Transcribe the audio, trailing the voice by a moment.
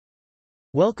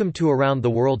Welcome to Around the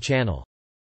World channel.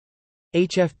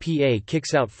 HFPA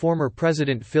kicks out former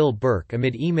President Phil Berk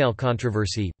amid email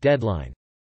controversy, deadline.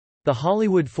 The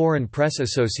Hollywood Foreign Press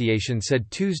Association said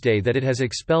Tuesday that it has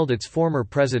expelled its former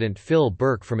president Phil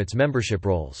Berk from its membership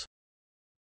rolls.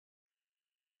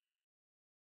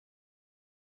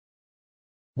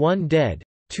 1 dead,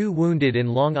 2 wounded in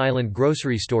Long Island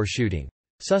grocery store shooting.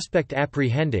 Suspect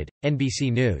apprehended,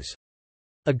 NBC News.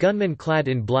 A gunman clad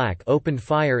in black opened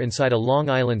fire inside a Long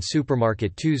Island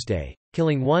supermarket Tuesday,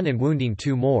 killing 1 and wounding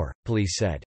 2 more, police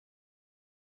said.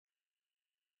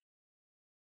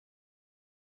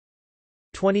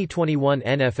 2021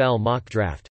 NFL Mock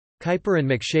Draft. Kiper and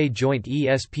McShay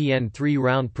joint-ESPN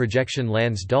 3-round projection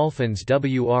lands Dolphins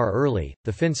WR early,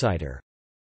 the Phinsider.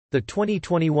 The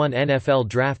 2021 NFL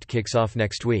Draft kicks off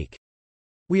next week.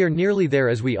 We are nearly there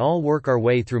as we all work our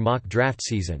way through mock draft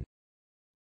season.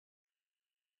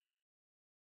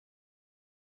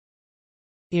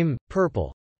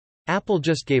 Purple. Apple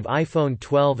just gave iPhone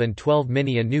 12 and 12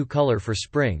 mini a new color for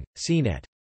spring, CNET.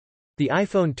 The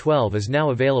iPhone 12 is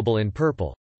now available in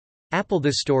purple. Apple.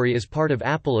 This story is part of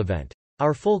Apple Event,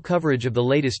 our full coverage of the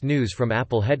latest news from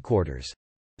Apple headquarters.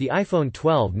 The iPhone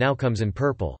 12 now comes in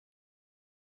purple.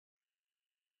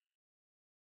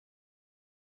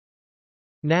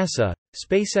 NASA,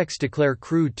 SpaceX declare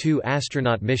Crew 2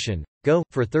 astronaut mission, go,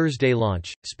 for Thursday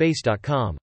launch,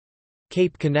 Space.com.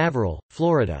 Cape Canaveral,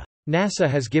 Florida. NASA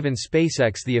has given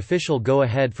SpaceX the official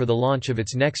go-ahead for the launch of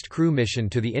its next crew mission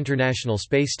to the International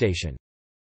Space Station.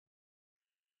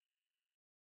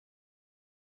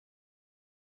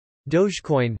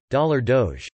 Dogecoin,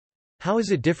 $Doge. How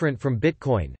is it different from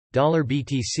Bitcoin,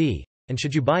 $BTC, and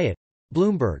should you buy it?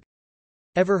 Bloomberg.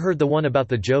 Ever heard the one about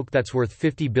the joke that's worth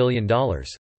 $50 billion?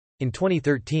 In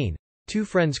 2013, 2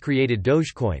 friends created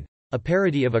Dogecoin, a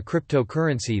parody of a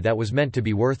cryptocurrency that was meant to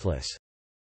be worthless.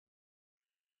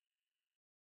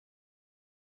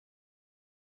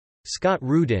 Scott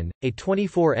Rudin, a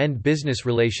 24-end business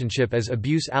relationship as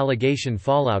abuse allegation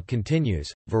fallout continues,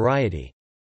 Variety.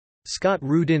 Scott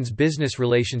Rudin's business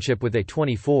relationship with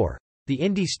A24, the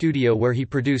indie studio where he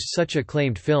produced such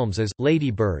acclaimed films as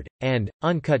Lady Bird and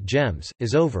Uncut Gems,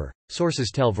 is over,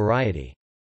 sources tell Variety.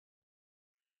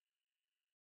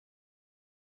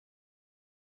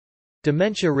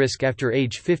 Dementia risk after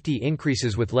age 50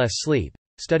 increases with less sleep,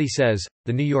 study says,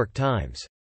 The New York Times.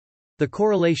 The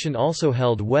correlation also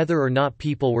held whether or not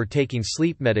people were taking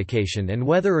sleep medication and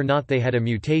whether or not they had a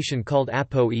mutation called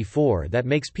ApoE4 that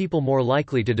makes people more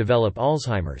likely to develop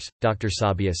Alzheimer's, Dr.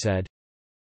 Sabia said.